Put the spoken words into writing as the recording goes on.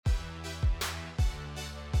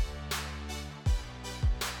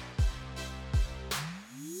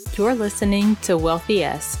You're listening to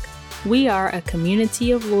Wealthy-esque. We are a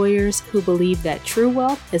community of lawyers who believe that true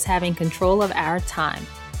wealth is having control of our time.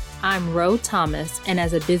 I'm Ro Thomas, and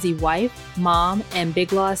as a busy wife, mom, and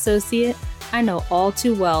big law associate, I know all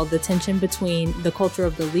too well the tension between the culture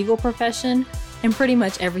of the legal profession and pretty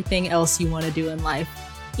much everything else you want to do in life.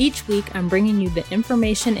 Each week, I'm bringing you the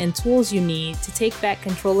information and tools you need to take back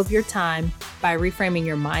control of your time by reframing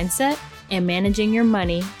your mindset and managing your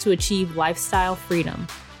money to achieve lifestyle freedom.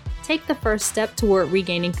 Take the first step toward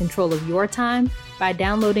regaining control of your time by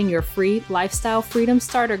downloading your free Lifestyle Freedom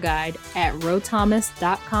Starter Guide at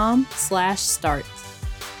rothomas.com/start.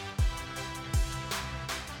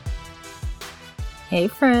 Hey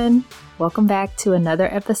friend, welcome back to another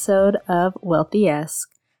episode of Wealthy-esque.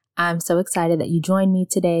 I'm so excited that you joined me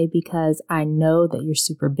today because I know that you're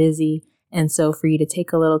super busy, and so for you to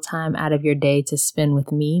take a little time out of your day to spend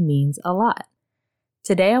with me means a lot.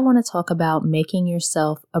 Today, I want to talk about making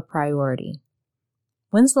yourself a priority.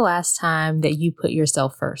 When's the last time that you put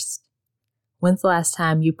yourself first? When's the last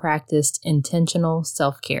time you practiced intentional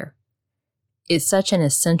self-care? It's such an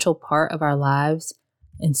essential part of our lives,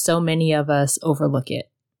 and so many of us overlook it.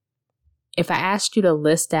 If I asked you to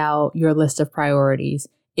list out your list of priorities,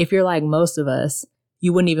 if you're like most of us,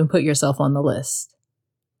 you wouldn't even put yourself on the list.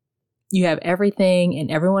 You have everything and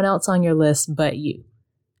everyone else on your list but you.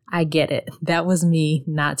 I get it. That was me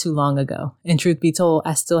not too long ago. And truth be told,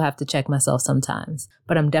 I still have to check myself sometimes,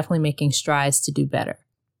 but I'm definitely making strides to do better.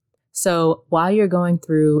 So while you're going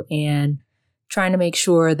through and trying to make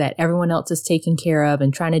sure that everyone else is taken care of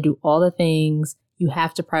and trying to do all the things, you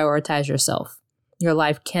have to prioritize yourself. Your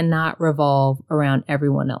life cannot revolve around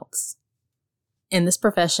everyone else. In this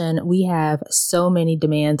profession, we have so many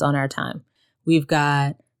demands on our time. We've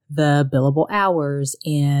got the billable hours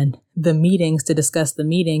and the meetings to discuss the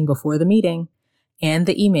meeting before the meeting and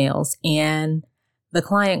the emails and the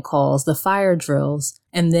client calls, the fire drills.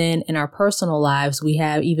 And then in our personal lives, we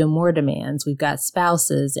have even more demands. We've got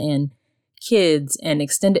spouses and kids and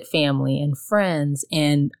extended family and friends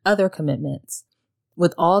and other commitments.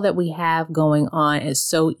 With all that we have going on, it's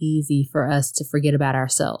so easy for us to forget about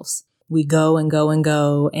ourselves. We go and go and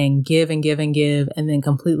go and give and give and give and then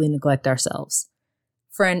completely neglect ourselves.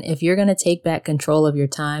 Friend, if you're going to take back control of your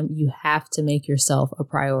time, you have to make yourself a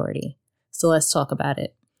priority. So let's talk about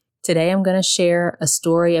it. Today, I'm going to share a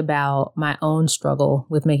story about my own struggle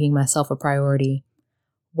with making myself a priority,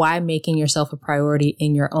 why making yourself a priority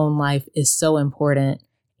in your own life is so important,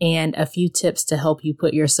 and a few tips to help you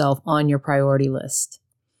put yourself on your priority list.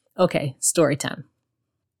 Okay, story time.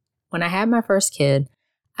 When I had my first kid,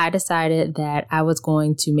 I decided that I was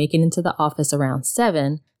going to make it into the office around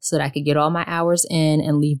 7 so that I could get all my hours in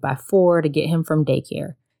and leave by 4 to get him from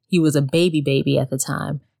daycare. He was a baby at the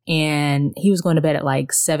time, and he was going to bed at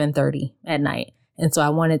like 7:30 at night. And so I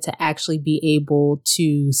wanted to actually be able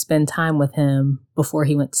to spend time with him before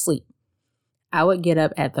he went to sleep. I would get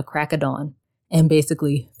up at the crack of dawn and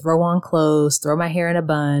basically throw on clothes, throw my hair in a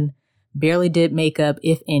bun, barely did makeup,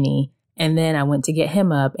 if any. And then I went to get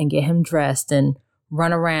him up and get him dressed and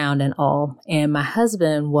run around and all. And my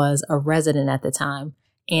husband was a resident at the time.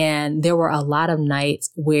 And there were a lot of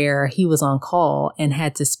nights where he was on call and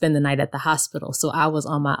had to spend the night at the hospital. So I was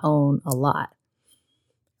on my own a lot.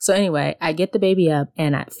 So anyway, I get the baby up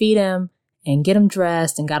and I feed him and get him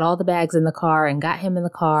dressed and got all the bags in the car and got him in the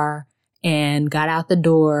car and got out the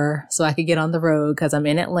door so I could get on the road because I'm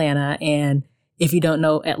in Atlanta. And if you don't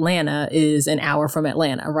know, Atlanta is an hour from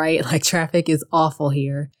Atlanta, right? Like traffic is awful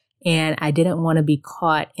here. And I didn't want to be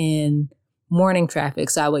caught in morning traffic.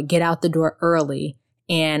 So I would get out the door early.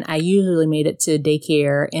 And I usually made it to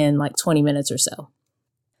daycare in like 20 minutes or so.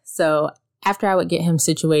 So after I would get him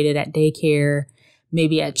situated at daycare,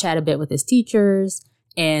 maybe I'd chat a bit with his teachers,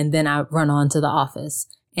 and then I'd run on to the office.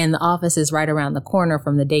 And the office is right around the corner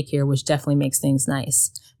from the daycare, which definitely makes things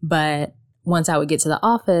nice. But once I would get to the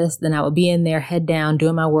office, then I would be in there, head down,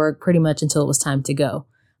 doing my work pretty much until it was time to go.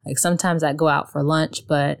 Like sometimes I'd go out for lunch,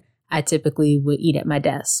 but I typically would eat at my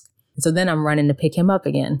desk. So then I'm running to pick him up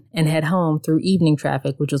again and head home through evening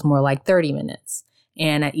traffic, which was more like 30 minutes.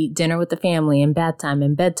 And I eat dinner with the family and bath time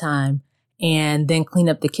and bedtime, and then clean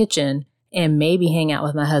up the kitchen and maybe hang out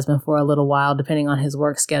with my husband for a little while, depending on his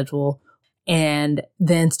work schedule, and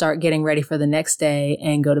then start getting ready for the next day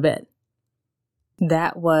and go to bed.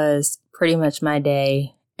 That was pretty much my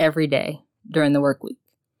day every day during the work week.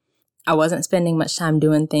 I wasn't spending much time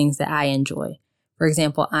doing things that I enjoy. For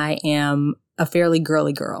example, I am a fairly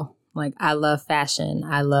girly girl. Like I love fashion.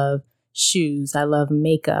 I love shoes. I love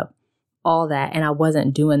makeup, all that. And I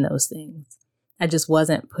wasn't doing those things. I just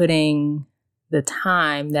wasn't putting the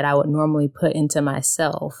time that I would normally put into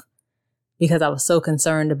myself because I was so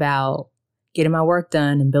concerned about getting my work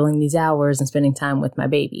done and billing these hours and spending time with my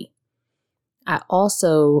baby. I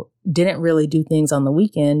also didn't really do things on the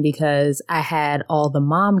weekend because I had all the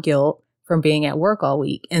mom guilt from being at work all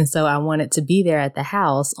week. And so I wanted to be there at the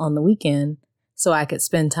house on the weekend so I could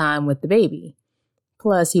spend time with the baby.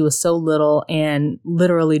 Plus, he was so little and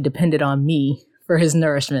literally depended on me for his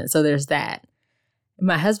nourishment. So there's that.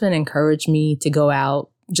 My husband encouraged me to go out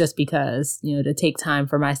just because, to take time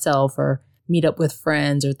for myself or meet up with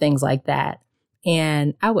friends or things like that.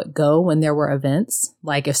 And I would go when there were events,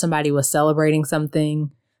 like if somebody was celebrating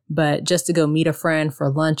something, but just to go meet a friend for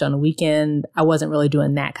lunch on a weekend, I wasn't really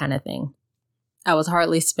doing that kind of thing. I was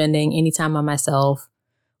hardly spending any time on myself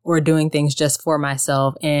or doing things just for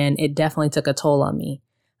myself. And it definitely took a toll on me.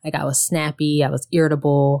 Like I was snappy, I was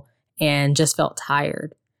irritable, and just felt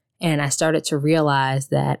tired. And I started to realize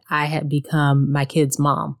that I had become my kid's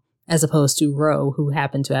mom as opposed to Ro, who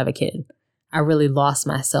happened to have a kid. I really lost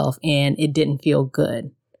myself and it didn't feel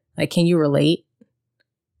good. Like, can you relate?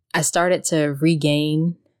 I started to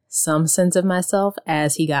regain some sense of myself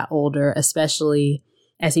as he got older, especially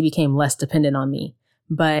as he became less dependent on me.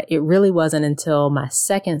 But it really wasn't until my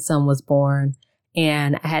second son was born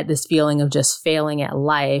and I had this feeling of just failing at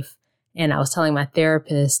life. And I was telling my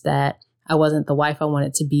therapist that I wasn't the wife I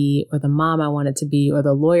wanted to be or the mom I wanted to be or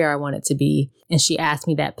the lawyer I wanted to be. And she asked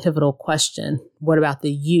me that pivotal question, what about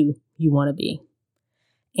the you want to be?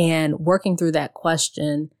 And working through that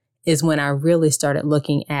question is when I really started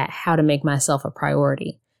looking at how to make myself a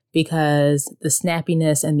priority, because the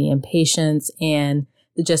snappiness and the impatience and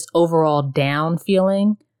the just overall down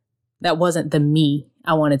feeling, that wasn't the me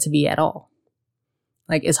I wanted to be at all.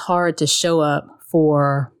 Like, it's hard to show up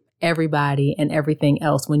for everybody and everything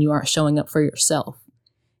else when you aren't showing up for yourself.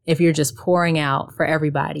 If you're just pouring out for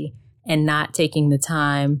everybody and not taking the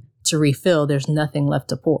time to refill, there's nothing left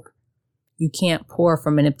to pour. You can't pour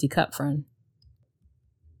from an empty cup, friend.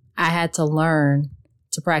 I had to learn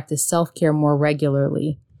to practice self-care more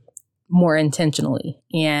regularly, more intentionally,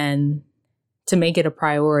 and to make it a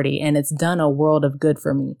priority. And it's done a world of good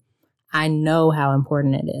for me. I know how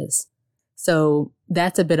important it is. So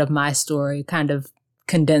that's a bit of my story, kind of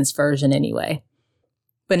condensed version anyway.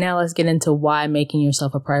 But now let's get into why making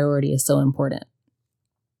yourself a priority is so important.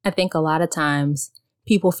 I think a lot of times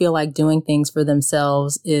people feel like doing things for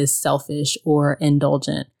themselves is selfish or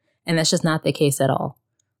indulgent. And that's just not the case at all.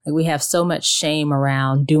 Like, we have so much shame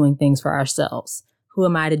around doing things for ourselves. Who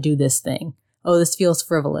am I to do this thing? Oh, this feels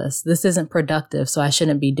frivolous. This isn't productive, so I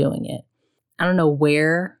shouldn't be doing it. I don't know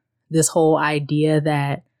where this whole idea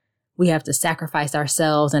that we have to sacrifice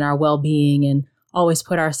ourselves and our well-being and always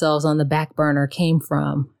put ourselves on the back burner came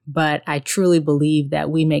from. But I truly believe that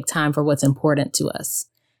we make time for what's important to us.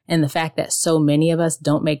 And the fact that so many of us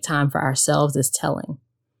don't make time for ourselves is telling.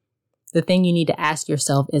 The thing you need to ask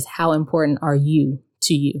yourself is, how important are you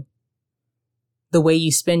to you? The way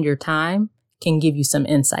you spend your time can give you some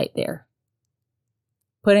insight there.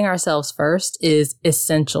 Putting ourselves first is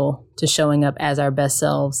essential to showing up as our best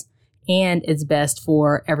selves, and it's best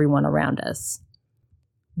for everyone around us.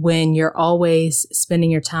 When you're always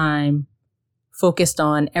spending your time focused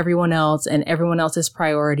on everyone else and everyone else's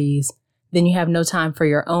priorities, then you have no time for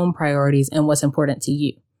your own priorities and what's important to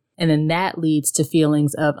you. And then that leads to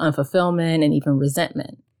feelings of unfulfillment and even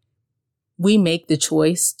resentment. We make the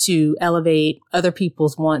choice to elevate other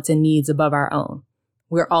people's wants and needs above our own.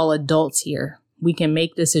 We're all adults here. We can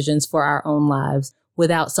make decisions for our own lives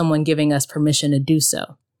without someone giving us permission to do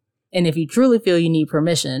so. And if you truly feel you need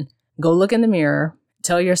permission, go look in the mirror,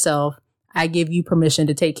 tell yourself, I give you permission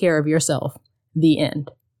to take care of yourself. The end.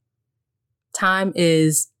 Time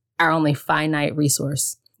is our only finite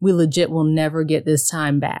resource. We legit will never get this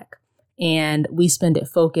time back. And we spend it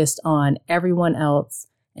focused on everyone else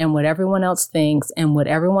and what everyone else thinks and what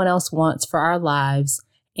everyone else wants for our lives.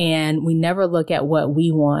 And we never look at what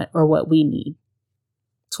we want or what we need.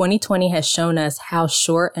 2020 has shown us how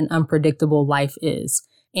short and unpredictable life is.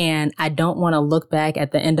 And I don't want to look back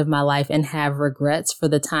at the end of my life and have regrets for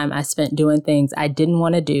the time I spent doing things I didn't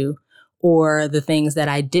want to do, or the things that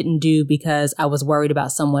I didn't do because I was worried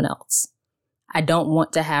about someone else. I don't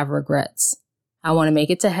want to have regrets. I want to make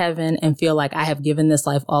it to heaven and feel like I have given this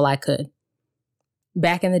life all I could.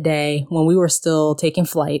 Back in the day, when we were still taking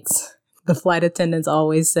flights, the flight attendants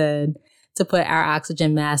always said to put our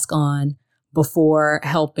oxygen mask on before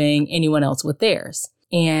helping anyone else with theirs.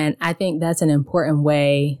 And I think that's an important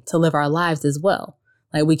way to live our lives as well.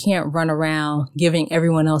 Like, we can't run around giving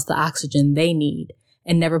everyone else the oxygen they need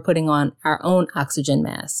and never putting on our own oxygen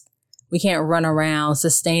mask. We can't run around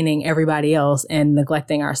sustaining everybody else and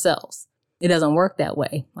neglecting ourselves. It doesn't work that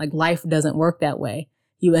way. Like, life doesn't work that way.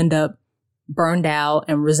 You end up burned out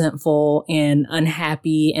and resentful and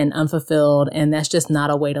unhappy and unfulfilled. And that's just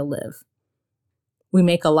not a way to live. We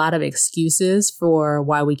make a lot of excuses for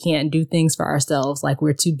why we can't do things for ourselves, like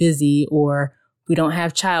we're too busy or we don't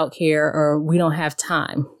have childcare or we don't have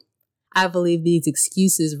time. I believe these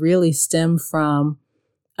excuses really stem from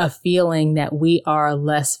a feeling that we are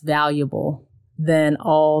less valuable than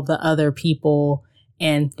all the other people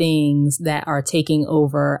and things that are taking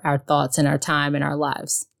over our thoughts and our time and our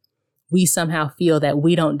lives. We somehow feel that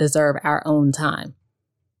we don't deserve our own time.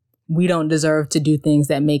 We don't deserve to do things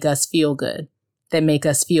that make us feel good, that make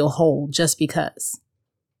us feel whole just because.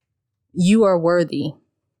 You are worthy.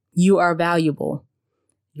 You are valuable.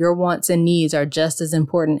 Your wants and needs are just as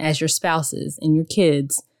important as your spouses and your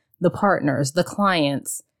kids, the partners, the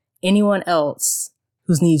clients, anyone else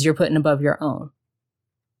whose needs you're putting above your own.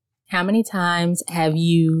 How many times have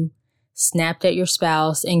you snapped at your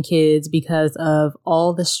spouse and kids because of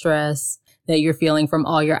all the stress that you're feeling from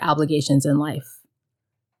all your obligations in life?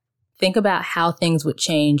 Think about how things would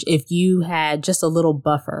change if you had just a little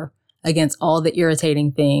buffer against all the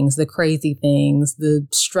irritating things, the crazy things, the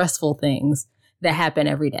stressful things that happen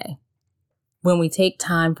every day. When we take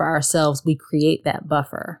time for ourselves, we create that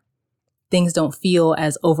buffer. Things don't feel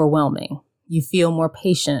as overwhelming. You feel more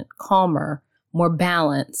patient, calmer, more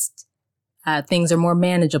balanced. Things are more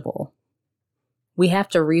manageable. We have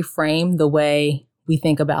to reframe the way we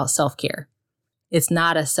think about self-care. It's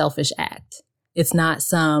not a selfish act. It's not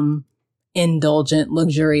some indulgent,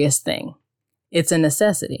 luxurious thing. It's a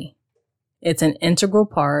necessity. It's an integral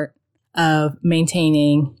part of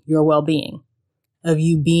maintaining your well-being, of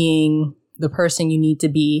you being the person you need to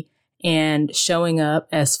be and showing up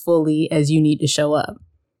as fully as you need to show up.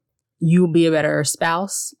 You'll be a better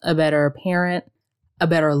spouse, a better parent, a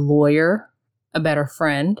better lawyer, a better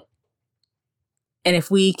friend. And if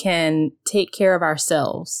we can take care of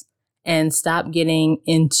ourselves and stop getting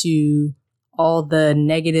into all the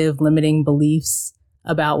negative limiting beliefs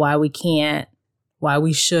about why we can't, why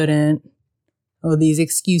we shouldn't, or these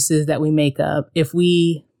excuses that we make up, if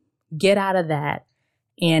we get out of that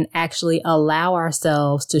and actually allow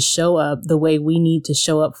ourselves to show up the way we need to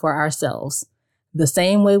show up for ourselves, the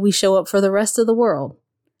same way we show up for the rest of the world,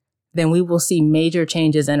 then we will see major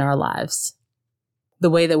changes in our lives. The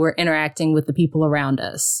way that we're interacting with the people around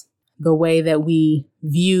us, the way that we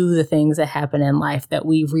view the things that happen in life, that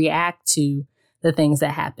we react to the things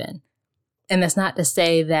that happen. And that's not to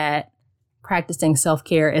say that practicing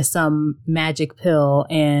self-care is some magic pill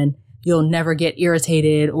and you'll never get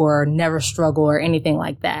irritated or never struggle or anything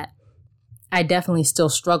like that. I definitely still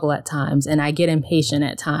struggle at times and I get impatient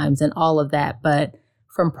at times and all of that. But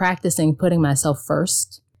from practicing putting myself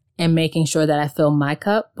first and making sure that I fill my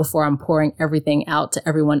cup before I'm pouring everything out to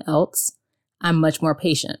everyone else, I'm much more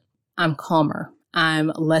patient. I'm calmer.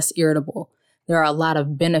 I'm less irritable. There are a lot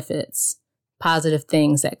of benefits, positive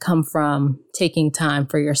things that come from taking time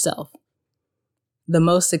for yourself. The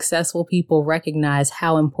most successful people recognize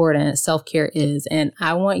how important self-care is, and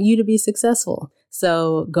I want you to be successful.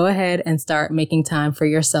 So go ahead and start making time for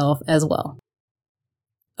yourself as well.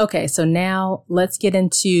 Okay, so now let's get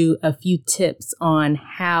into a few tips on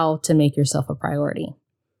how to make yourself a priority.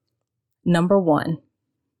 Number 1,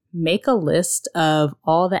 make a list of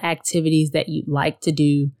all the activities that you'd like to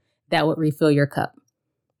do that would refill your cup.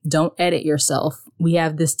 Don't edit yourself. We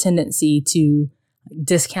have this tendency to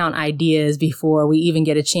discount ideas before we even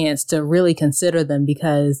get a chance to really consider them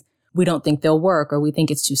because we don't think they'll work or we think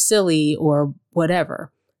it's too silly or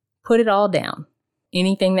whatever. Put it all down.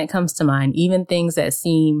 Anything that comes to mind, even things that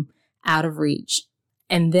seem out of reach.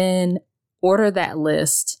 And then order that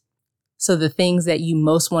list so the things that you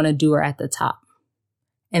most want to do are at the top.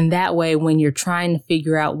 And that way, when you're trying to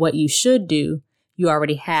figure out what you should do, you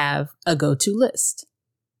already have a go-to list.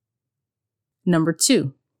 Number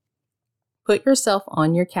 2, put yourself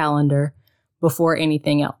on your calendar before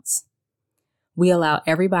anything else. We allow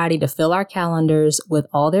everybody to fill our calendars with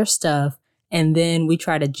all their stuff, and then we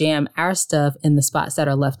try to jam our stuff in the spots that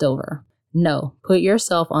are left over. No, put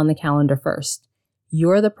yourself on the calendar first.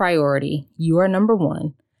 You're the priority. You are number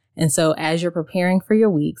 1. And so as you're preparing for your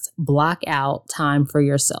weeks, block out time for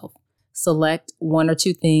yourself. Select 1 or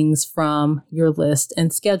 2 things from your list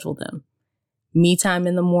and schedule them. Me time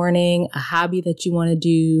in the morning, a hobby that you want to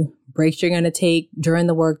do, breaks you're going to take during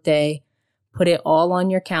the workday, put it all on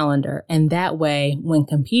your calendar. And that way, when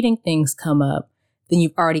competing things come up, then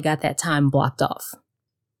you've already got that time blocked off.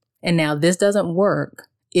 And now this doesn't work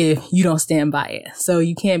if you don't stand by it. So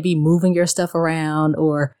you can't be moving your stuff around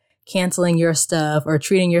or canceling your stuff or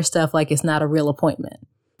treating your stuff like it's not a real appointment.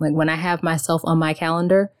 Like when I have myself on my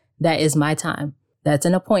calendar, that is my time. That's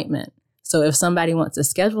an appointment. So if somebody wants to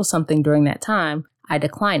schedule something during that time, I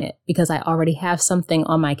decline it because I already have something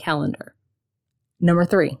on my calendar. Number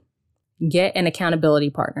 3, get an accountability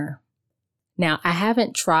partner. Now, I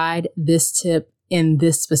haven't tried this tip in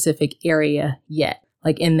this specific area yet,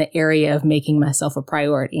 like in the area of making myself a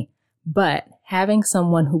priority. But having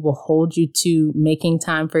someone who will hold you to making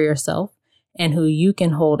time for yourself and who you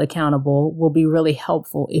can hold accountable will be really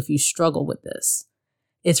helpful if you struggle with this.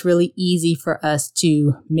 It's really easy for us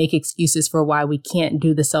to make excuses for why we can't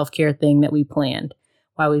do the self-care thing that we planned,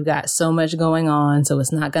 why we've got so much going on, so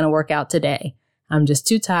it's not going to work out today. I'm just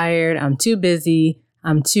too tired. I'm too busy.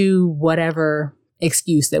 I'm too whatever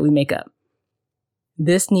excuse that we make up.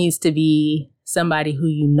 This needs to be somebody who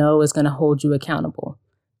you know is going to hold you accountable,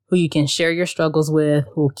 who you can share your struggles with,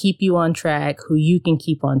 who will keep you on track, who you can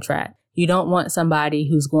keep on track. You don't want somebody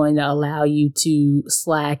who's going to allow you to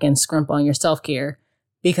slack and scrimp on your self-care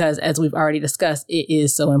because, as we've already discussed, it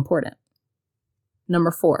is so important.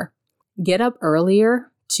 Number 4, get up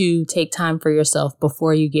earlier to take time for yourself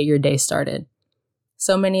before you get your day started.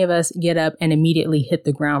 So many of us get up and immediately hit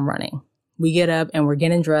the ground running. We get up and we're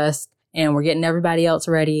getting dressed and we're getting everybody else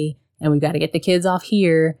ready and we got to get the kids off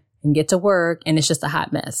here and get to work, and it's just a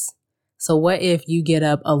hot mess. So what if you get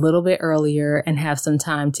up a little bit earlier and have some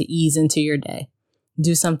time to ease into your day?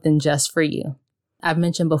 Do something just for you. I've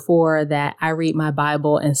mentioned before that I read my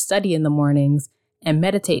Bible and study in the mornings and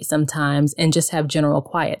meditate sometimes and just have general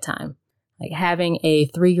quiet time. Like having a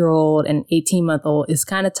 3-year-old and 18-month-old is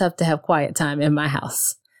kind of tough to have quiet time in my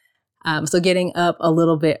house. So getting up a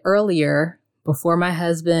little bit earlier before my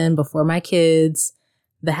husband, before my kids,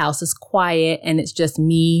 the house is quiet and it's just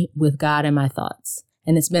me with God and my thoughts.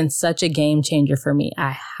 And it's been such a game changer for me.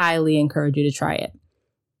 I highly encourage you to try it.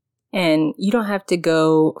 And you don't have to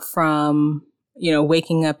go from,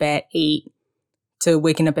 waking up at 8 to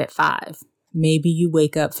waking up at 5. Maybe you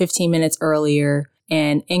wake up 15 minutes earlier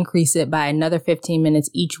and increase it by another 15 minutes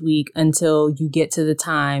each week until you get to the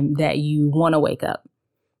time that you want to wake up.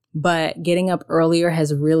 But getting up earlier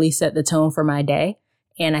has really set the tone for my day.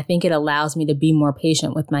 And I think it allows me to be more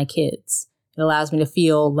patient with my kids. It allows me to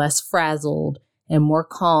feel less frazzled and more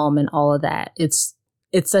calm and all of that. It's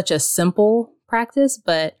such a simple practice,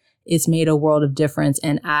 but it's made a world of difference.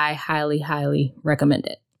 And I highly, highly recommend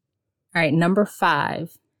it. All right. Number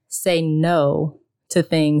 5, say no to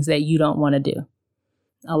things that you don't want to do.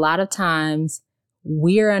 A lot of times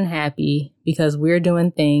we're unhappy because we're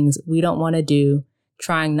doing things we don't want to do,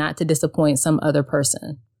 trying not to disappoint some other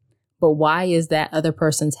person. But why is that other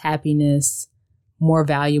person's happiness more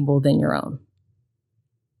valuable than your own?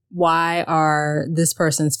 Why are this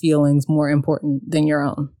person's feelings more important than your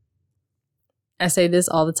own? I say this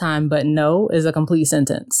all the time, but no is a complete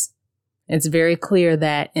sentence. It's very clear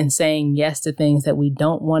that in saying yes to things that we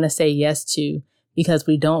don't want to say yes to because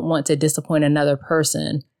we don't want to disappoint another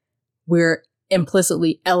person, we're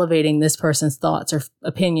implicitly elevating this person's thoughts or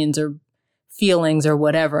opinions or feelings or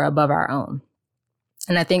whatever above our own.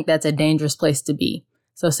 And I think that's a dangerous place to be.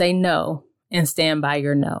 So say no and stand by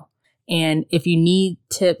your no. And if you need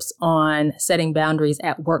tips on setting boundaries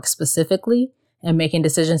at work specifically and making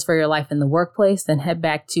decisions for your life in the workplace, then head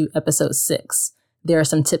back to episode 6. There are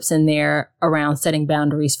some tips in there around setting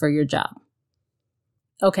boundaries for your job.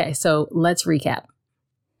 Okay, so let's recap.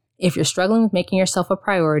 If you're struggling with making yourself a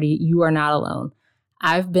priority, you are not alone.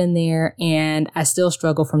 I've been there and I still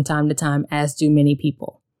struggle from time to time, as do many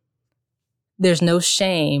people. There's no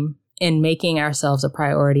shame in making ourselves a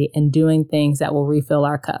priority and doing things that will refill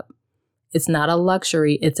our cup. It's not a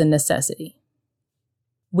luxury, it's a necessity.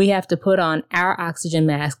 We have to put on our oxygen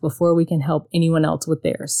mask before we can help anyone else with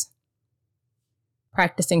theirs.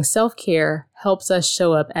 Practicing self-care helps us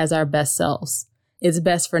show up as our best selves. It's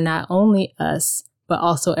best for not only us, but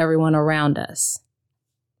also everyone around us.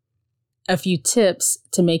 A few tips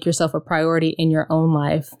to make yourself a priority in your own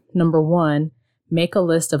life. Number 1, make a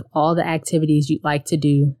list of all the activities you'd like to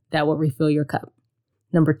do that will refill your cup.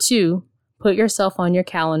 Number 2, put yourself on your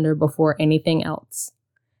calendar before anything else.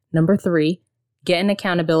 Number 3, get an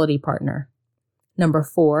accountability partner. Number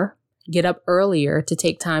 4, get up earlier to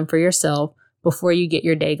take time for yourself before you get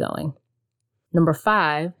your day going. Number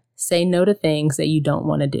 5, say no to things that you don't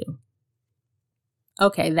want to do.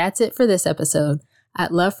 Okay, that's it for this episode.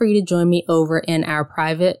 I'd love for you to join me over in our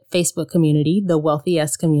private Facebook community, the Wealthy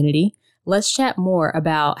Yes community. Let's chat more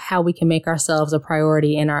about how we can make ourselves a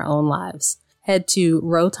priority in our own lives. Head to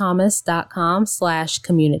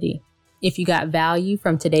rothomas.com/community. If you got value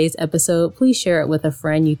from today's episode, please share it with a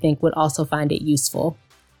friend you think would also find it useful.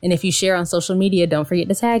 And if you share on social media, don't forget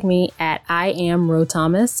to tag me at I am Ro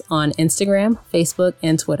Thomas on Instagram, Facebook,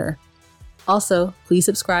 and Twitter. Also, please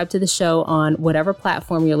subscribe to the show on whatever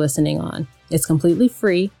platform you're listening on. It's completely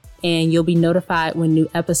free, and you'll be notified when new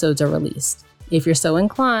episodes are released. If you're so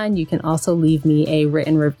inclined, you can also leave me a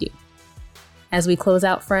written review. As we close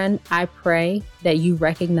out, friend, I pray that you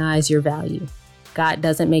recognize your value. God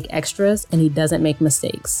doesn't make extras, and He doesn't make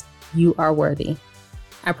mistakes. You are worthy.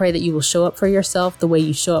 I pray that you will show up for yourself the way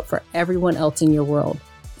you show up for everyone else in your world,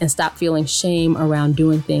 and stop feeling shame around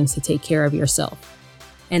doing things to take care of yourself.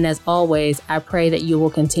 And as always, I pray that you will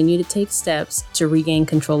continue to take steps to regain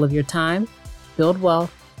control of your time, build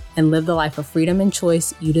wealth, and live the life of freedom and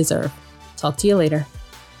choice you deserve. Talk to you later.